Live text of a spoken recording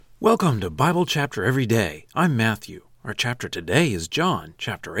Welcome to Bible Chapter Every Day. I'm Matthew. Our chapter today is John,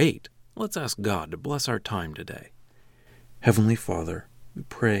 chapter 8. Let's ask God to bless our time today. Heavenly Father, we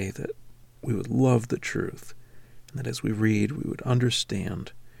pray that we would love the truth, and that as we read, we would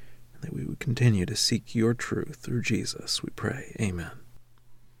understand, and that we would continue to seek your truth through Jesus, we pray. Amen.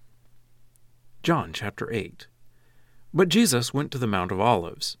 John, chapter 8. But Jesus went to the Mount of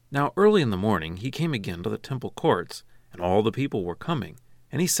Olives. Now early in the morning he came again to the temple courts, and all the people were coming.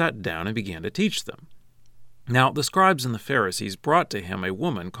 And he sat down and began to teach them. Now the scribes and the Pharisees brought to him a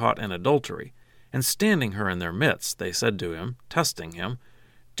woman caught in adultery, and standing her in their midst, they said to him, testing him,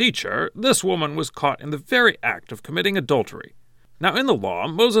 "Teacher, this woman was caught in the very act of committing adultery. Now in the law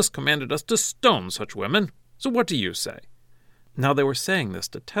Moses commanded us to stone such women. So what do you say?" Now they were saying this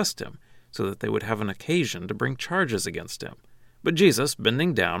to test him, so that they would have an occasion to bring charges against him. But Jesus,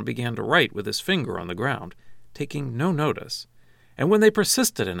 bending down, began to write with his finger on the ground, taking no notice. And when they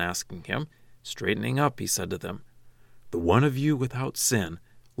persisted in asking him, straightening up, he said to them, "The one of you without sin,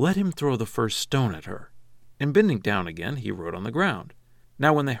 let him throw the first stone at her." And bending down again, he wrote on the ground.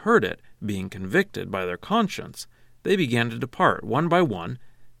 Now when they heard it, being convicted by their conscience, they began to depart one by one,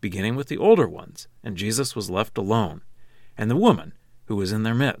 beginning with the older ones, and Jesus was left alone, and the woman who was in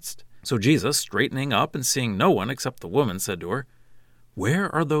their midst. So Jesus, straightening up and seeing no one except the woman, said to her, "Where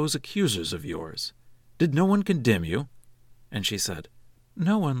are those accusers of yours? Did no one condemn you?" And she said,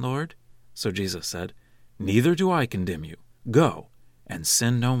 "No one, Lord." So Jesus said, "Neither do I condemn you. Go, and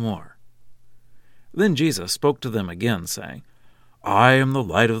sin no more." Then Jesus spoke to them again, saying, "I am the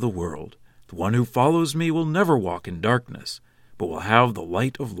light of the world. The one who follows me will never walk in darkness, but will have the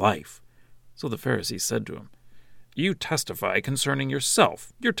light of life." So the Pharisees said to him, "You testify concerning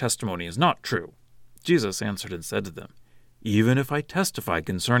yourself. Your testimony is not true." Jesus answered and said to them, "Even if I testify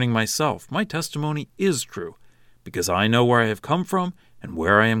concerning myself, my testimony is true, because I know where I have come from and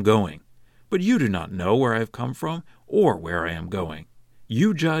where I am going. But you do not know where I have come from or where I am going.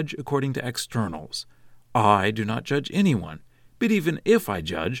 You judge according to externals. I do not judge anyone, but even if I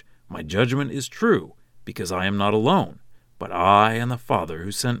judge, my judgment is true, because I am not alone, but I and the Father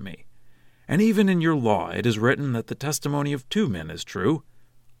who sent me. And even in your law it is written that the testimony of two men is true.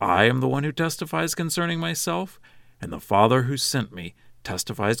 I am the one who testifies concerning myself, and the Father who sent me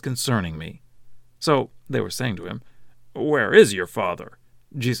testifies concerning me." So they were saying to him, "Where is your Father?"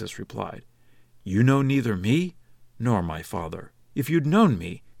 Jesus replied, "You know neither me nor my Father. If you'd known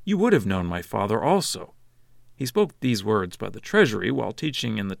me, you would have known my Father also." He spoke these words by the treasury while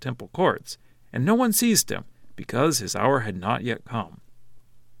teaching in the temple courts, and no one seized him, because his hour had not yet come.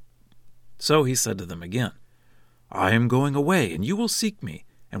 So he said to them again, "I am going away, and you will seek me,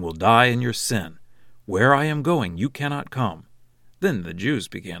 and will die in your sin. Where I am going, you cannot come." Then the Jews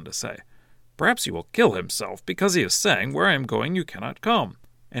began to say, "Perhaps he will kill himself, because he is saying, 'Where I am going, you cannot come.'"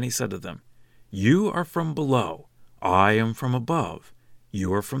 And he said to them, "You are from below, I am from above.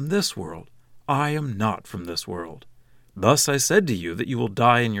 You are from this world, I am not from this world. Thus I said to you that you will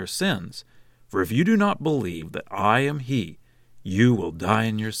die in your sins. For if you do not believe that I am he, you will die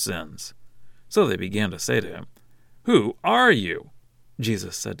in your sins." So they began to say to him, "Who are you?"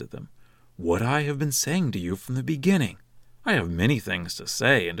 Jesus said to them, "What I have been saying to you from the beginning. I have many things to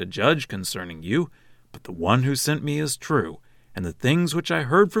say and to judge concerning you, but the one who sent me is true, and the things which I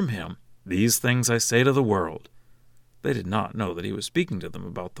heard from him, these things I say to the world." They did not know that he was speaking to them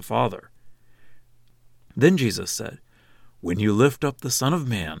about the Father. Then Jesus said, "When you lift up the Son of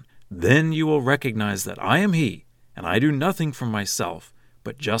Man, then you will recognize that I am he, and I do nothing from myself,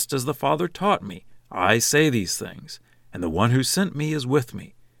 but just as the Father taught me, I say these things, and the one who sent me is with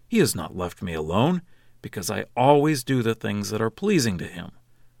me. He has not left me alone, because I always do the things that are pleasing to him."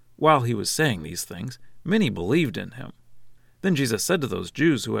 While he was saying these things, many believed in him. Then Jesus said to those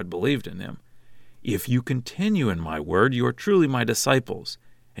Jews who had believed in him, "If you continue in my word, you are truly my disciples,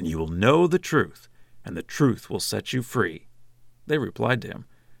 and you will know the truth, and the truth will set you free." They replied to him,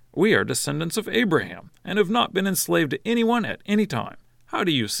 "We are descendants of Abraham, and have not been enslaved to anyone at any time. How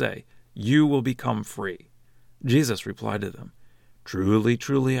do you say, 'You will become free'?" Jesus replied to them, "Truly,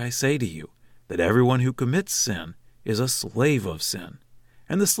 truly, I say to you, that everyone who commits sin is a slave of sin.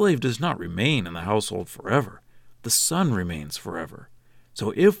 And the slave does not remain in the household forever. The Son remains forever.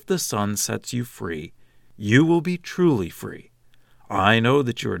 So if the Son sets you free, you will be truly free. I know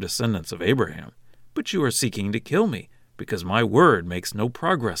that you are descendants of Abraham, but you are seeking to kill me, because my word makes no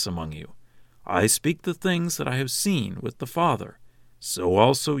progress among you. I speak the things that I have seen with the Father. So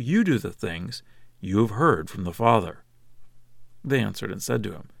also you do the things you have heard from the Father." They answered and said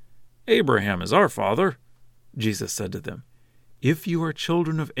to him, "Abraham is our father." Jesus said to them, "If you are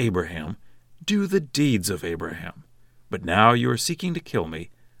children of Abraham, do the deeds of Abraham. But now you are seeking to kill me,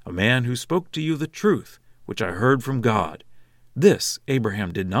 a man who spoke to you the truth, which I heard from God. This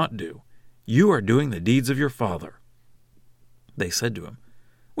Abraham did not do. You are doing the deeds of your father." They said to him,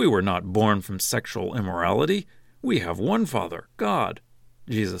 "We were not born from sexual immorality. We have one Father, God."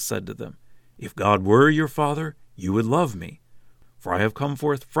 Jesus said to them, "If God were your Father, you would love me, for I have come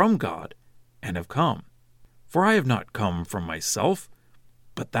forth from God and have come. For I have not come from myself,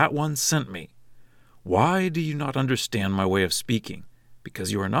 but that one sent me. Why do you not understand my way of speaking?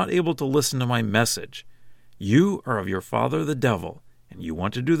 Because you are not able to listen to my message. You are of your father the devil, and you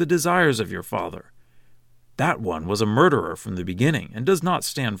want to do the desires of your father. That one was a murderer from the beginning and does not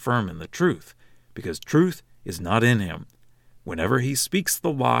stand firm in the truth, because truth is not in him. Whenever he speaks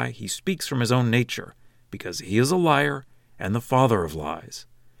the lie, he speaks from his own nature, because he is a liar and the father of lies.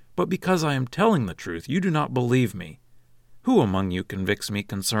 But because I am telling the truth, you do not believe me. Who among you convicts me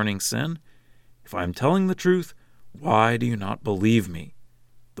concerning sin? If I am telling the truth, why do you not believe me?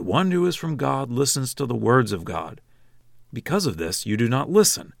 The one who is from God listens to the words of God. Because of this you do not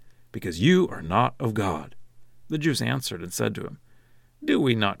listen, because you are not of God." The Jews answered and said to him, "Do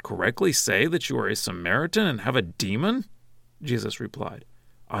we not correctly say that you are a Samaritan and have a demon?" Jesus replied,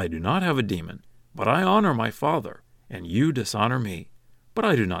 "I do not have a demon, but I honor my Father, and you dishonor me. But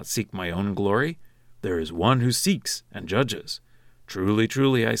I do not seek my own glory. There is one who seeks and judges. Truly,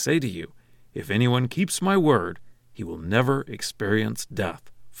 truly, I say to you, if anyone keeps my word, he will never experience death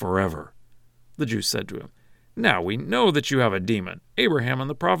forever." The Jews said to him, "Now we know that you have a demon. Abraham and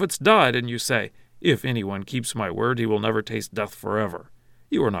the prophets died, and you say, 'If anyone keeps my word, he will never taste death forever.'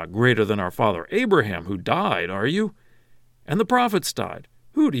 You are not greater than our father Abraham, who died, are you? And the prophets died.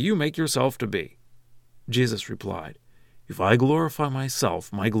 Who do you make yourself to be?" Jesus replied, "If I glorify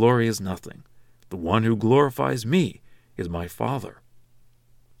myself, my glory is nothing. The one who glorifies me is my Father,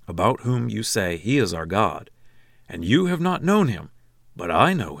 about whom you say he is our God. And you have not known him, but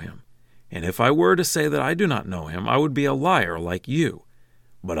I know him. And if I were to say that I do not know him, I would be a liar like you.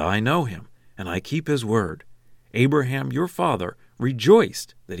 But I know him, and I keep his word. Abraham, your father,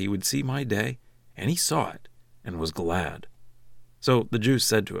 rejoiced that he would see my day, and he saw it, and was glad." So the Jews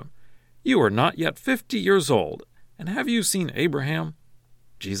said to him, "You are not yet 50 years old, and have you seen Abraham?"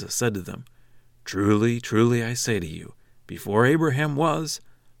 Jesus said to them, "Truly, truly, I say to you, before Abraham was,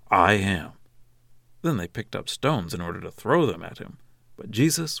 I am." Then they picked up stones in order to throw them at him, but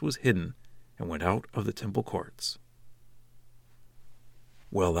Jesus was hidden and went out of the temple courts.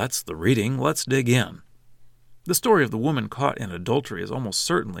 Well, that's the reading. Let's dig in. The story of the woman caught in adultery is almost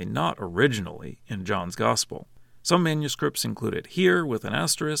certainly not originally in John's Gospel. Some manuscripts include it here with an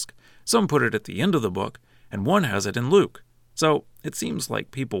asterisk, some put it at the end of the book, and one has it in Luke. So it seems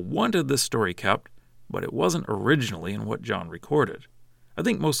like people wanted this story kept, but it wasn't originally in what John recorded. I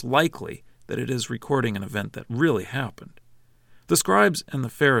think most likely that it is recording an event that really happened. The scribes and the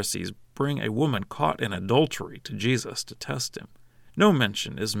Pharisees bring a woman caught in adultery to Jesus to test him. No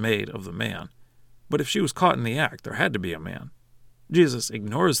mention is made of the man, but if she was caught in the act, there had to be a man. Jesus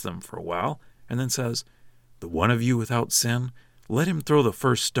ignores them for a while and then says, "The one of you without sin, let him throw the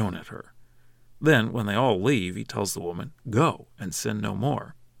first stone at her." Then, when they all leave, he tells the woman, "Go and sin no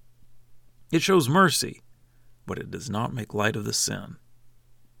more." It shows mercy, but it does not make light of the sin.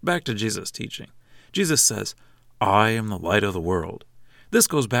 Back to Jesus' teaching. Jesus says, "I am the light of the world." This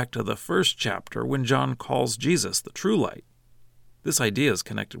goes back to the first chapter when John calls Jesus the true light. This idea is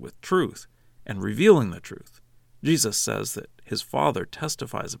connected with truth and revealing the truth. Jesus says that his Father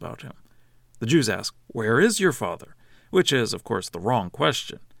testifies about him. The Jews ask, "Where is your Father?" Which is, of course, the wrong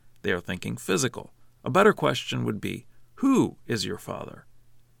question. They are thinking physical. A better question would be, "Who is your Father?"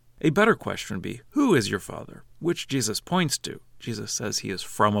 A better question would be, "Who is your Father?" which Jesus points to. Jesus says he is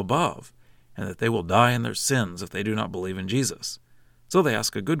from above, and that they will die in their sins if they do not believe in Jesus. So they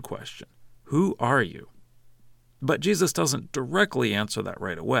ask a good question, "Who are you?" But Jesus doesn't directly answer that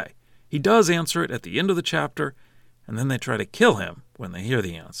right away. He does answer it at the end of the chapter, and then they try to kill him when they hear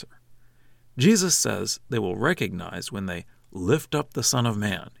the answer. Jesus says they will recognize when they lift up the Son of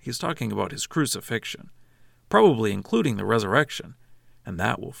Man. He's talking about his crucifixion, probably including the resurrection, and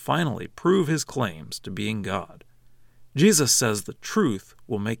that will finally prove his claims to being God. Jesus says the truth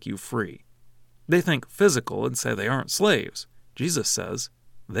will make you free. They think physical and say they aren't slaves. Jesus says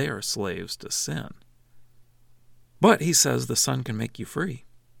they are slaves to sin. But he says the Son can make you free.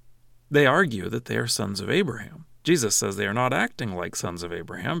 They argue that they are sons of Abraham. Jesus says they are not acting like sons of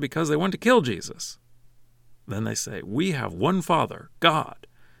Abraham because they want to kill Jesus. Then they say, "We have one Father, God."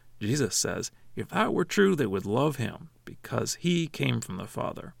 Jesus says, if that were true, they would love him because he came from the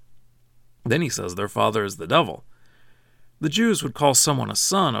Father. Then he says their father is the devil. The Jews would call someone a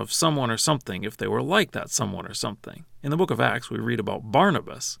son of someone or something if they were like that someone or something. In the book of Acts, we read about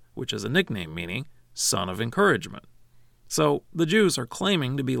Barnabas, which is a nickname meaning son of encouragement. So the Jews are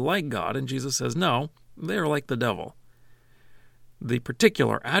claiming to be like God, and Jesus says, no, they are like the devil. The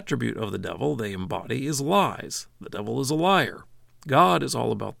particular attribute of the devil they embody is lies. The devil is a liar. God is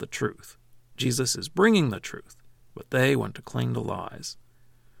all about the truth. Jesus is bringing the truth, but they want to cling to lies.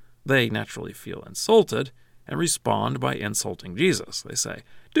 They naturally feel insulted and respond by insulting Jesus. They say,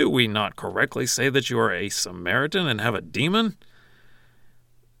 "Do we not correctly say that you are a Samaritan and have a demon?"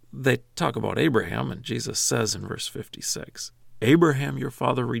 They talk about Abraham, and Jesus says in verse 56, "Abraham your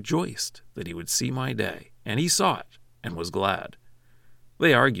father rejoiced that he would see my day, and he saw it and was glad."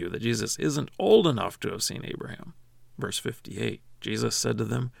 They argue that Jesus isn't old enough to have seen Abraham. Verse 58, Jesus said to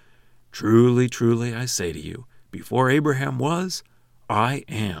them, "Truly, truly, I say to you, before Abraham was, I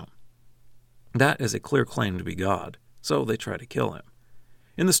am." That is a clear claim to be God, so they try to kill him.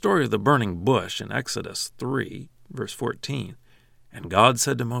 In the story of the burning bush in Exodus 3, verse 14, "And God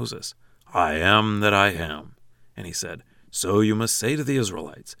said to Moses, I am that I am. And he said, So you must say to the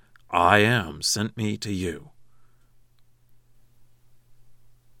Israelites, I am sent me to you."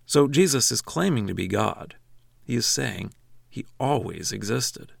 So Jesus is claiming to be God. He is saying he always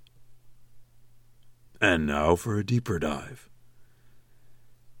existed. And now for a deeper dive.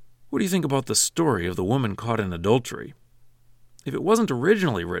 What do you think about the story of the woman caught in adultery? If it wasn't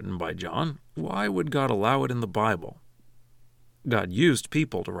originally written by John, why would God allow it in the Bible? God used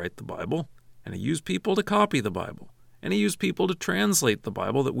people to write the Bible, and he used people to copy the Bible, and he used people to translate the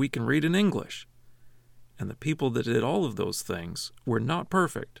Bible that we can read in English. And the people that did all of those things were not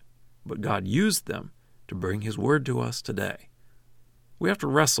perfect, but God used them to bring his word to us today. We have to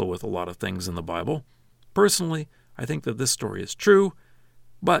wrestle with a lot of things in the Bible. Personally, I think that this story is true,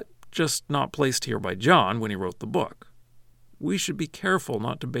 but just not placed here by John when he wrote the book. We should be careful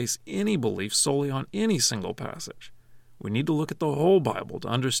not to base any belief solely on any single passage. We need to look at the whole Bible to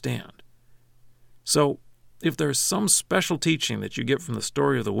understand. So, if there's some special teaching that you get from the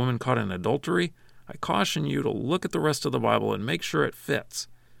story of the woman caught in adultery, I caution you to look at the rest of the Bible and make sure it fits.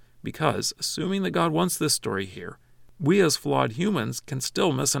 Because, assuming that God wants this story here, we as flawed humans can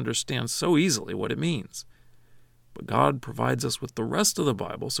still misunderstand so easily what it means. But God provides us with the rest of the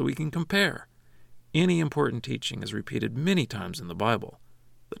Bible so we can compare. Any important teaching is repeated many times in the Bible.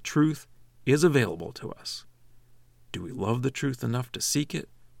 The truth is available to us. Do we love the truth enough to seek it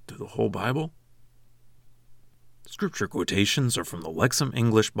through the whole Bible? Scripture quotations are from the Lexham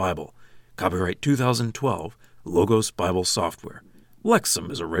English Bible. Copyright 2012, Logos Bible Software.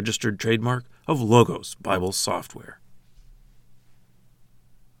 Lexham is a registered trademark of Logos Bible Software.